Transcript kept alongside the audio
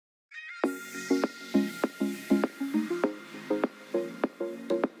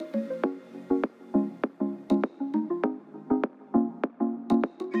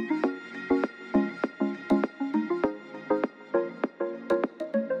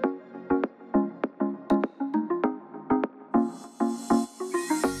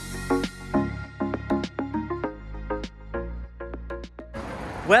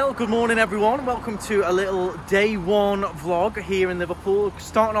Well, good morning everyone. Welcome to a little day one vlog here in Liverpool.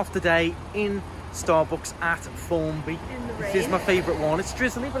 Starting off the day in Starbucks at Formby. In the rain. This is my favourite one. It's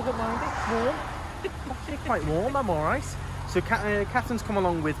drizzly, but I don't mind it. It's warm. It's actually quite warm. I'm all right. So Catherine's come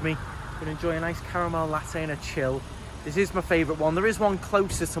along with me. We're going to enjoy a nice caramel latte and a chill. This is my favourite one. There is one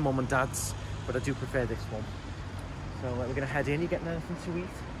closer to Mum and Dad's, but I do prefer this one. So we're going to head in. You getting anything to eat?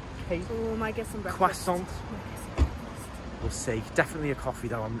 Cake? Oh, I might get some breakfast. Croissant? We'll see. Definitely a coffee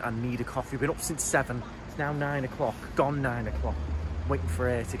though. I need a coffee. Been up since 7. It's now 9 o'clock. Gone 9 o'clock. Waiting for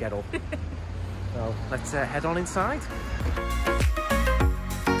her to get up. So let's head on inside.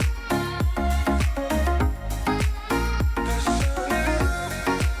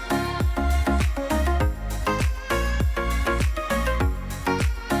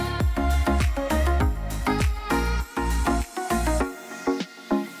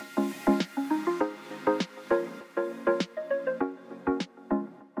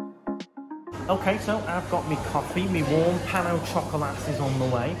 Okay, so I've got me coffee, me warm pan au chocolate is on the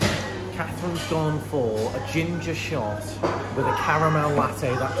way. Catherine's gone for a ginger shot with a caramel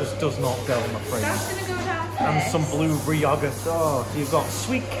latte. That just does not go, I'm afraid. That's gonna go down first. And some blueberry yogurt. Oh, so you've got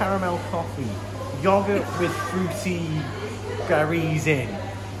sweet caramel coffee, yogurt with fruity berries in,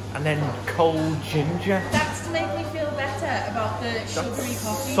 and then cold ginger. That's to make me feel better about the sugary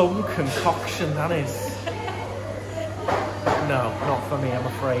coffee. Some concoction, that is. No, not for me, I'm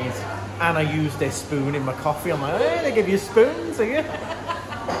afraid. And I use this spoon in my coffee. I'm like, hey, they give you spoons, are you?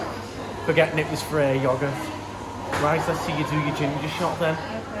 Forgetting it was for yogurt. Right, let's see you do your ginger shot then.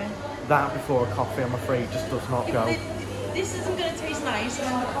 Okay. That before a coffee, I'm afraid, just does not go. This isn't going to taste nice, and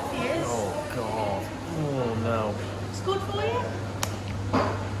then the coffee is. Oh, God. Oh, no. It's good for you.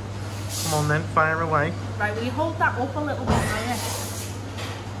 Come on then, fire away. Right, will you hold that up a little bit higher?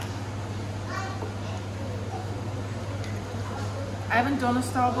 I haven't done a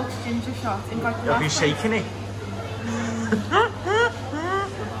Starbucks ginger shot. In fact, Have you shaken it? Good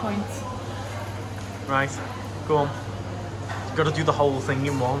point. Right, go on. You've got to do the whole thing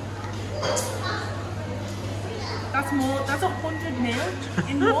in one. That's more, that's 100 ml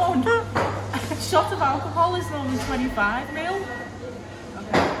in one. A shot of alcohol is normally 25 ml.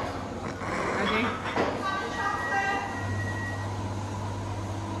 Okay. Ready?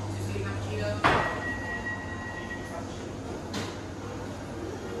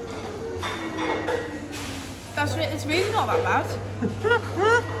 It's really not that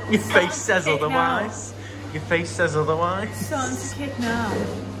bad. Your face says otherwise. Your face says otherwise. It's starting to kick now.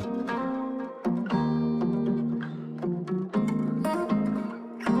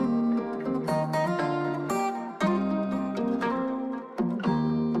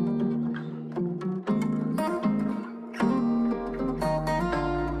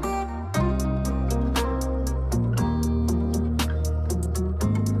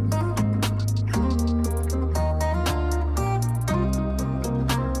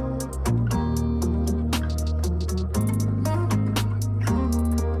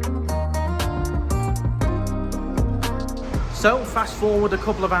 So, fast forward a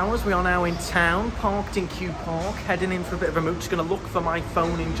couple of hours, we are now in town, parked in Q Park, heading in for a bit of a mooch. Going to look for my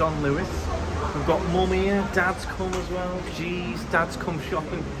phone in John Lewis. We've got Mum here, Dad's come as well. Jeez, Dad's come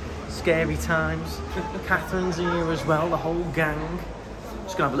shopping. Scary times. Catherine's here as well, the whole gang.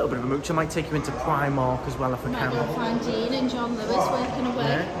 Just going to have a little bit of a mooch. I might take you into Primark as well if I can. Might find Jean and John Lewis working away.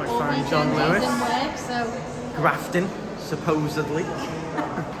 Yeah, might all find John Lewis. Work, so grafting, supposedly.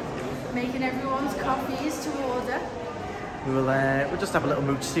 making everyone's coffees to order. We'll just have a little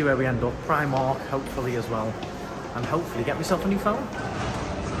mooch, see where we end up. Primark, hopefully, as well. And hopefully get myself a new phone.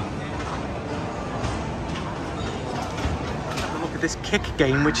 Have a look at this kick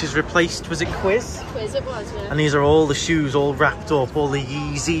game, which is replaced, was it Quiz? Quiz it was, yeah. And these are all the shoes all wrapped up, all the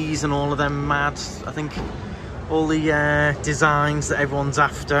Yeezys and all of them mad, I think, all the designs that everyone's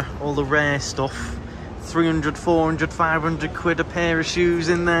after, all the rare stuff. 300, 400, 500 quid a pair of shoes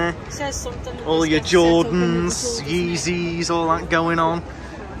in there. It says something. All your Jordans, Yeezys, all that going on.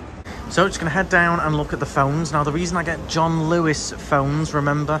 So just going to head down and look at the phones. Now the reason I get John Lewis phones,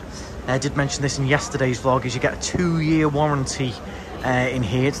 remember, I did mention this in yesterday's vlog, is you get a 2-year warranty in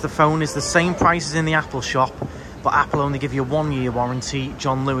here. The phone is the same price as in the Apple shop, but Apple only give you a 1-year warranty.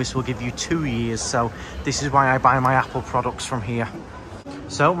 John Lewis will give you 2 years. So this is why I buy my Apple products from here.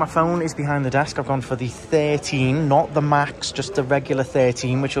 So my phone is behind the desk. I've gone for the 13, not the Max, just the regular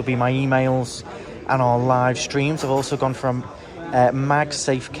 13, which will be my emails and our live streams. I've also gone for a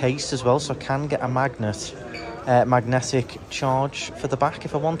MagSafe case as well, so I can get a magnetic charge for the back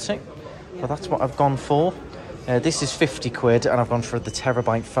if I want it. But that's what I've gone for. This is 50 quid, and I've gone for the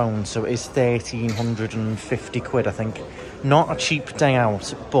terabyte phone, so it is 1,350 quid, I think. Not a cheap day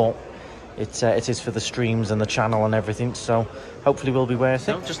out, but it is for the streams and the channel and everything, so hopefully will be worth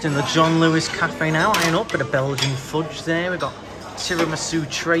it. Just in the John Lewis cafe now, eyeing up, bit of Belgian fudge there. We've got tiramisu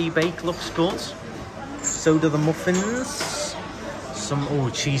tray bake, looks good. So do the muffins.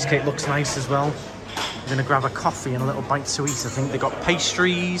 Some, cheesecake looks nice as well. I'm gonna grab a coffee and a little bite to eat. I think they got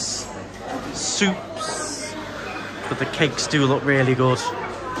pastries, soups, but the cakes do look really good.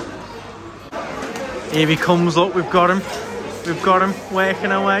 Here he comes, look, we've got him. We've got him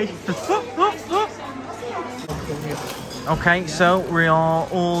working away. Okay, so we are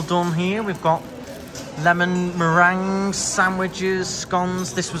all done here. We've got lemon meringue sandwiches,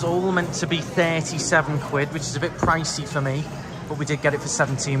 scones. This was all meant to be 37 quid, which is a bit pricey for me, but we did get it for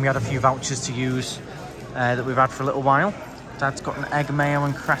 17. We had a few vouchers to use that we've had for a little while. Dad's got an egg mayo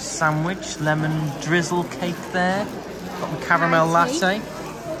and cress sandwich, lemon drizzle cake there, got a caramel latte.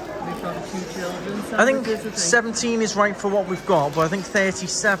 We've got a few children. I think 17 is right for what we've got, but I think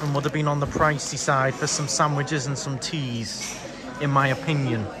 37 would have been on the pricey side for some sandwiches and some teas, in my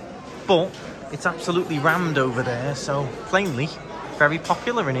opinion. But it's absolutely rammed over there, so plainly very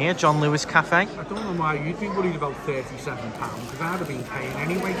popular in here, John Lewis Cafe. I don't know why you'd be worried about £37, because I'd have been paying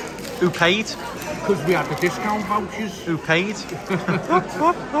anyway. Who paid? Because we had the discount vouchers. Who paid?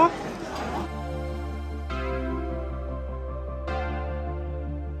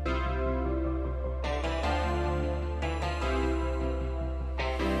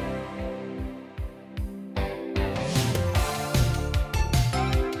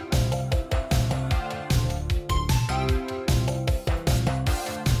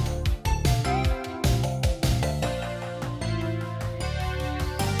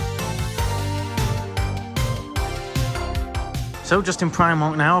 So just in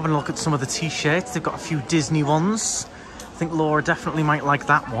Primark now, having a look at some of the t-shirts. They've got a few Disney ones. I think Laura definitely might like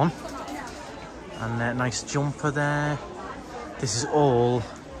that one. And a nice jumper there. This is all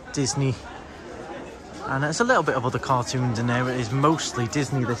Disney. And there's a little bit of other cartoons in there. It is mostly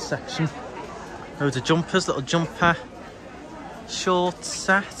Disney, this section. Loads of jumpers, little jumper short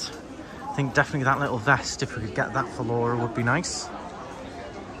set. I think definitely that little vest, if we could get that for Laura, would be nice.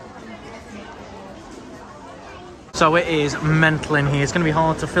 So it is mental in here. It's going to be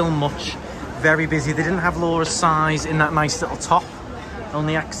hard to film much. Very busy. They didn't have Laura's size in that nice little top.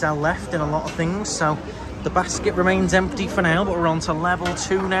 Only XL left in a lot of things. So the basket remains empty for now, but we're on to level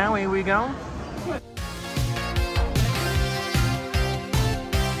 2 now. Here we go.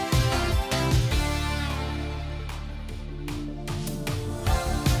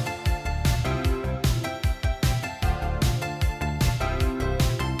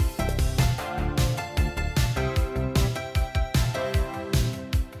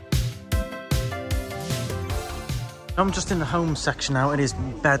 I'm just in the home section now. It is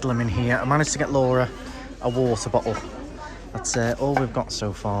bedlam in here. I managed to get Laura a water bottle. That's all we've got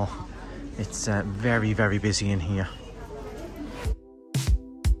so far. It's very, very busy in here.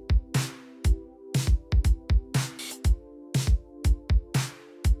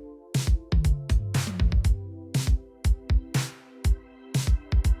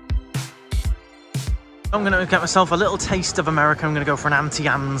 I'm going to get myself a little taste of America. I'm going to go for an Auntie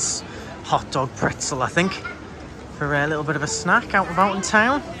Anne's hot dog pretzel, I think. For a little bit of a snack out in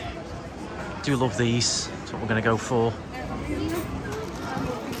town. Do love these. That's what we're going to go for.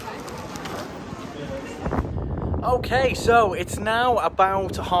 Okay, so it's now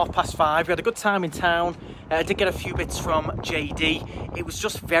about 5:30. We had a good time in town. I did get a few bits from JD. It was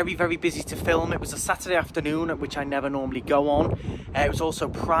just very, very busy to film. It was a Saturday afternoon, which I never normally go on. It was also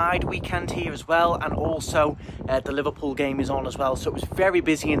Pride weekend here as well, and also the Liverpool game is on as well. So it was very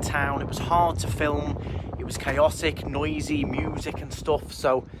busy in town. It was hard to film. It was chaotic, noisy, music and stuff.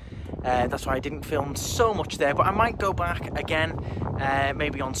 So that's why I didn't film so much there. But I might go back again,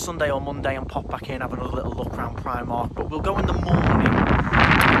 maybe on Sunday or Monday, and pop back in, have another little look around Primark. But we'll go in the morning.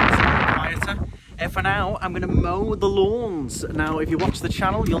 It's quieter. For now, I'm going to mow the lawns. Now, if you watch the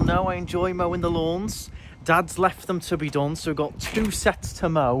channel, you'll know I enjoy mowing the lawns. Dad's left them to be done, so we've got 2 sets to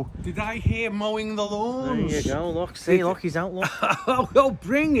mow. Did I hear mowing the lawns? There you go, look, see, look, he's out, look. Oh,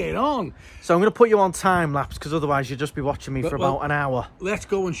 bring it on. So I'm going to put you on time lapse, because otherwise you'll just be watching me for about an hour. Let's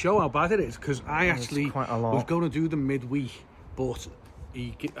go and show how bad it is, because I actually quite a lot. was going to do them midweek, but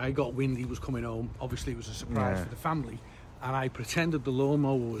I got wind he was coming home. Obviously, it was a surprise for the family. And I pretended the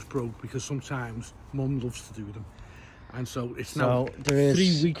lawnmower was broke, because sometimes Mum loves to do them. And so it's now there is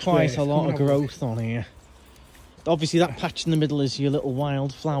 3 weeks quite a lot of growth on here. Obviously that patch in the middle is your little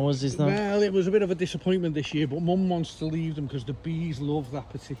wildflowers, is there? Well, it was a bit of a disappointment this year, but Mum wants to leave them because the bees love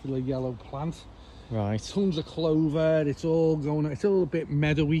that particular yellow plant. Right. Tons of clover. It's all going. It's all a bit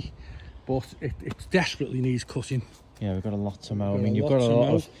meadowy, but it desperately needs cutting. Yeah, we've got a lot to mow. I Got mean, a you've lot got a to lot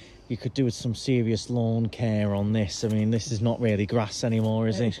mow. of... You could do with some serious lawn care on this. I mean, this is not really grass anymore,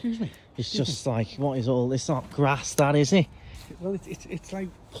 is it? Excuse me. It's just like, what is all... It's not grass, that, is it? Well, it's like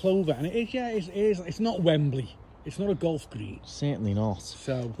clover, and it is. Yeah, it is. It's not Wembley. It's not a golf green. Certainly not.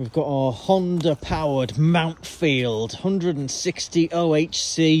 So We've got our Honda-powered Mountfield 160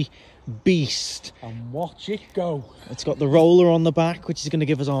 OHC Beast. and watch it go. It's got the roller on the back, which is going to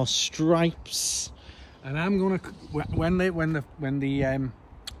give us our stripes. And I'm gonna when the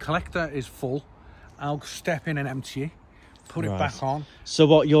collector is full, I'll step in and empty it, put it Right. back on. So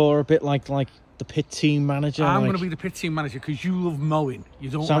what, you're a bit like the pit team manager? I'm like... going to be the pit team manager because you love mowing. You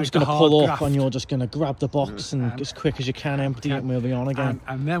don't So I'm like just the going to hard pull graft. up and you're just going to grab the box and as quick as you can empty it and we'll be on again.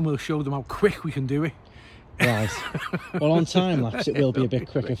 And then we'll show them how quick we can do it. Right. Well, on time lapse it will be a bit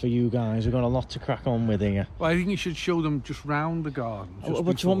quicker for you guys. We've got a lot to crack on with here. Well, I think you should show them just round the garden. just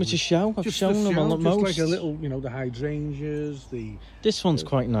What do you want me to before show? I've Just shown them on just most. like a little, you know, the hydrangeas, the... This one's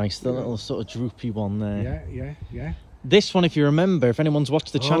quite nice, the little sort of droopy one there. Yeah. This one, if you remember, if anyone's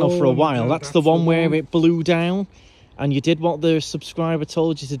watched the channel for a Oh, while, no, that's the one the where one. it blew down and you did what the subscriber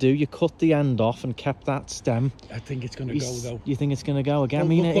told you to do. You cut the end off and kept that stem. I think it's going to go, though. You think it's going to go again? I Look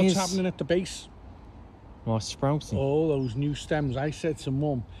mean, it what's is. happening at the base. Oh, it's sprouting. All those new stems. I said to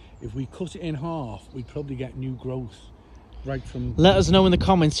Mum, if we cut it in half, we'd probably get new growth right from... Let us know in the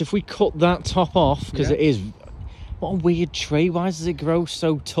comments if we cut that top off, because Yeah. it is... What a weird tree. Why does it grow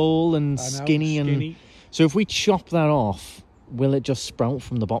so tall and I know, skinny? And so if we chop that off, will it just sprout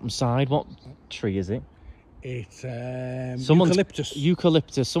from the bottom side? What tree is it? It's Eucalyptus.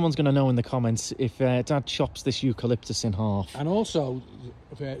 eucalyptus. Someone's going to know in the comments if Dad chops this eucalyptus in half. And also,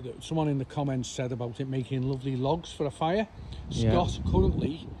 someone in the comments said about it making lovely logs for a fire. Yeah. Scott,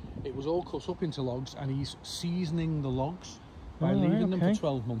 currently, it was all cut up into logs, and he's seasoning the logs by Oh, right, leaving them okay. for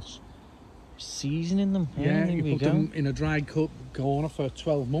 12 months. Seasoning them. Yeah, there you we put go. them in a dry cup corner for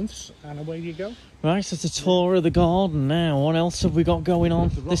 12 months, and away you go. Right, so it's a tour of the garden now. What else have we got going on?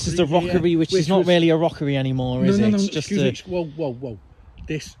 The This is the rockery here, rockery, which is which not was- really a rockery anymore, is it? It's just excuse me. Whoa.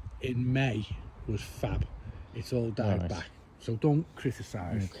 This in May was fab. It's all died Right. back. So don't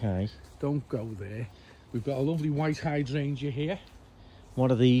criticise. Okay. Don't go there. We've got a lovely white hydrangea here. What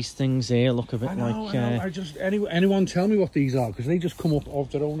are these things here? Look a bit I know. like... I just anyone tell me what these are, because they just come up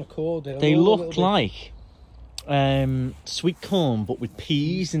of their own accord. They look like sweet corn, but with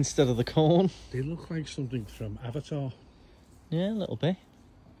peas instead of the corn. They look like something from Avatar. Yeah, a little bit.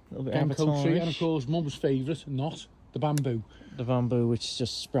 A little bit Bamboo tree, and of Avatar-ish. course, Mum's favourite, not the bamboo. The bamboo, which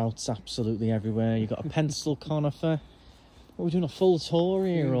just sprouts absolutely everywhere. You've got a pencil conifer. Are we doing a full tour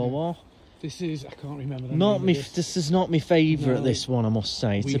here or what? This is, I can't remember the Not name me. of this. This is not my favourite. No. This one, I must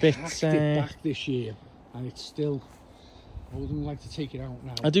say, it's We a bit. hacked it back this year, and it's still... I wouldn't like to take it out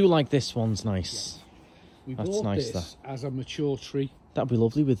now. I do like this one's nice. We That's bought nice, this as a mature tree. That'd be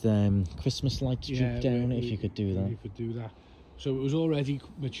lovely with Christmas lights droop down we- if you could do that. You could do that. So it was already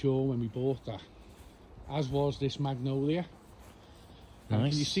mature when we bought that, as was this magnolia. And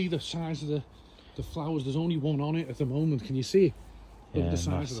Nice. can you see the size of the flowers? There's only one on it at the moment. Can you see it? Look at Yeah, the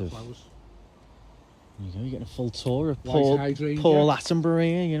size of the massive. flowers. There you go, you're getting a full tour of White Paul hydrangea. Attenborough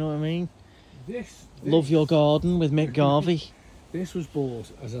here, you know what I mean? This Love Your Garden with Mick Garvey. This was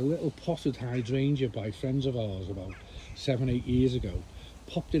bought as a little potted hydrangea by friends of ours about 7-8 years ago.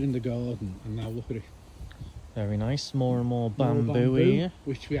 Popped it in the garden, and now look at it. Very nice. More and more More bamboo here.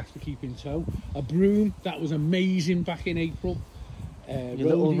 which we have to keep in tow. A broom that was amazing back in April. Your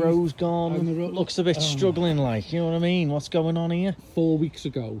little Roses rose and garden the looks a bit oh. struggling like, you know what I mean? What's going on here? 4 weeks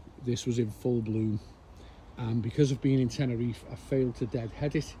ago, this was in full bloom, and because of being in Tenerife, I failed to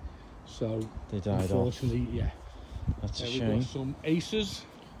deadhead it. So They died off. unfortunately, yeah. That's a We've shame. got some aces.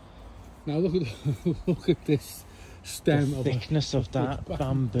 Now look at look at this stem The of thickness of that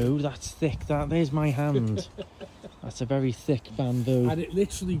bamboo, that's thick. There's my hand. That's a very thick bamboo. and it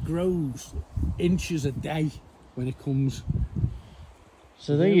literally grows inches a day when it comes.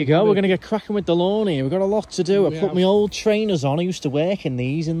 So there you go. We're going to get cracking with the lawn here. We've got a lot to do. I We put have. my old trainers on. I used to work in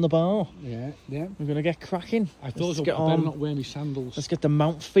these in the bar. Yeah. We're going to get cracking. I thought Let's I get better on. not wear my sandals. Let's get the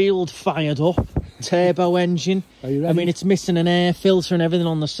Mountfield fired up. Turbo engine. Are you ready? I mean, it's missing an air filter and everything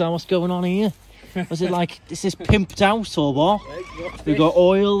on the side. What's going on here? Was it like, this is pimped out or what? We've got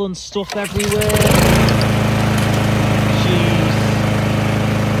oil and stuff everywhere. Jeez.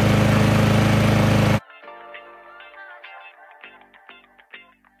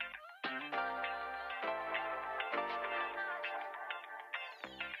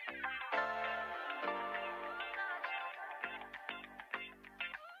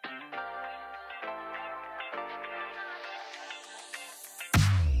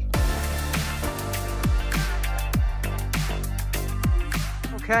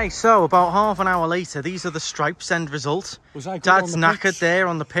 Okay, so about half an hour later, these are the stripes end result. Was I good Dad's on the knackered pitch? there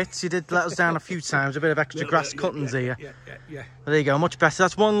on the pits. He did let us down a few times, a bit of extra grass cuttings here. Yeah. But there you go, much better.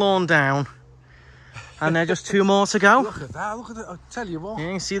 That's one lawn down. And there are just 2 more to go. Look at that, look at that. I'll tell you what. Yeah,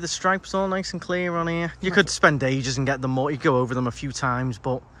 you can see the stripes all nice and clear on here. You could spend ages and get them more. You go over them a few times,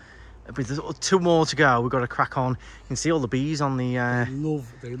 but with 2 more to go, we've got to crack on. You can see all the bees on the...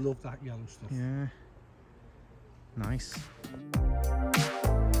 They love that yellow stuff. Yeah. Nice.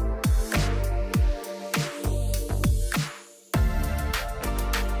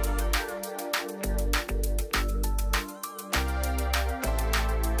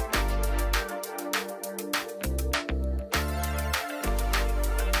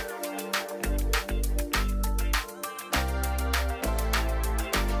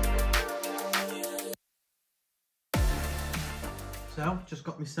 So, just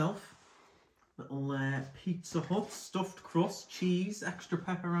got myself little Pizza Hut stuffed crust, cheese, extra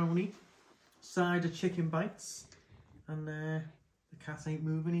pepperoni, cider chicken bites, and the cat ain't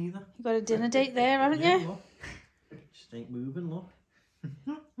moving either. You got a dinner date there, haven't you? Look. Just ain't moving, look.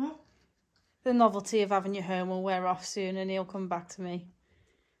 The novelty of having you home will wear off soon and he'll come back to me.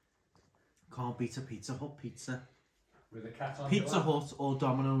 Can't beat a Pizza Hut pizza. With a cat on Pizza Hut or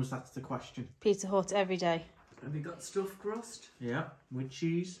Domino's, that's the question. Pizza Hut every day. Have you got stuffed crust? Yeah, with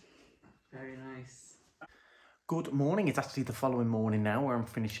cheese. Very nice. Good morning. It's actually the following morning now where I'm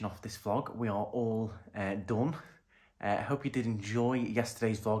finishing off this vlog. We are all done. I hope you did enjoy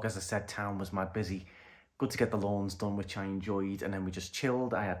yesterday's vlog. As I said, town was mad busy. Good to get the lawns done, which I enjoyed. And then we just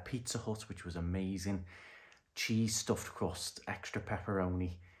chilled. I had Pizza Hut, which was amazing. Cheese, stuffed crust, extra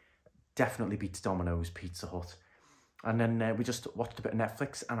pepperoni. Definitely beats Domino's Pizza Hut. And then we just watched a bit of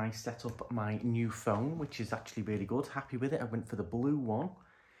Netflix and I set up my new phone, which is actually really good. Happy with it. I went for the blue one.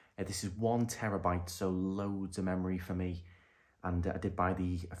 This is 1 terabyte, so loads of memory for me. And I did buy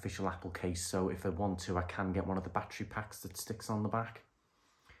the official Apple case, so if I want to, I can get one of the battery packs that sticks on the back.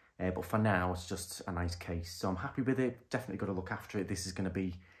 But for now, it's just a nice case. So I'm happy with it. Definitely got to look after it. This is going to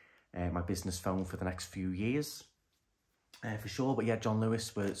be my business phone for the next few years. For sure. But yeah, John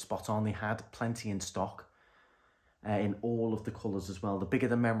Lewis were spot on. They had plenty in stock. In all of the colours as well. The bigger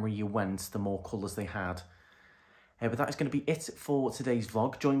the memory you went, the more colours they had. But that is going to be it for today's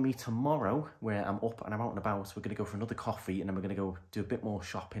vlog. Join me tomorrow where I'm up and I'm out and about. We're going to go for another coffee and then we're going to go do a bit more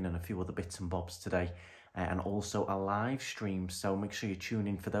shopping and a few other bits and bobs today. And also a live stream, so make sure you tune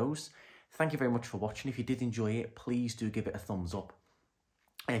in for those. Thank you very much for watching. If you did enjoy it, please do give it a thumbs up.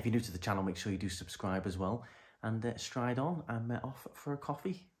 If you're new to the channel, make sure you do subscribe as well. And stride on, I'm off for a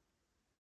coffee.